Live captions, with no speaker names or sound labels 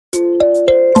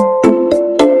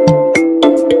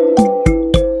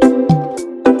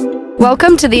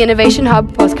Welcome to the Innovation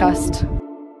Hub podcast.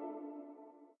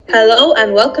 Hello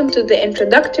and welcome to the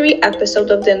introductory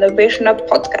episode of the Innovation Hub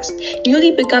podcast,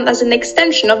 newly begun as an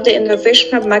extension of the Innovation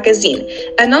Hub magazine,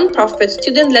 a non-profit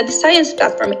student-led science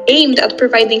platform aimed at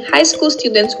providing high school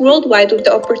students worldwide with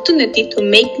the opportunity to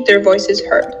make their voices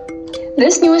heard.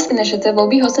 This newest initiative will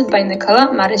be hosted by Nicola,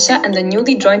 Marysia, and the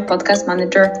newly joined podcast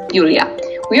manager, Julia.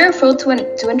 We are thrilled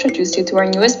to introduce you to our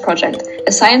newest project,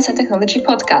 a science and technology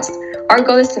podcast. Our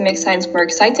goal is to make science more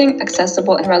exciting,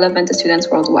 accessible, and relevant to students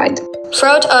worldwide.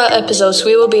 Throughout our episodes,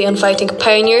 we will be inviting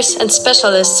pioneers and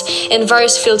specialists in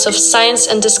various fields of science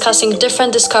and discussing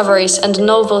different discoveries and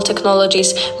novel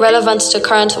technologies relevant to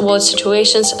current world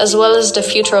situations as well as the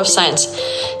future of science.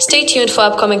 Stay tuned for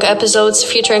upcoming episodes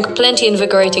featuring plenty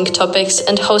invigorating topics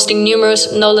and hosting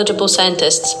numerous knowledgeable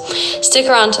scientists. Stick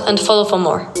around and follow for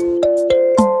more.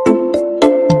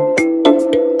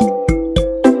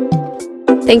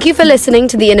 Thank you for listening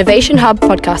to the Innovation Hub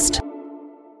podcast.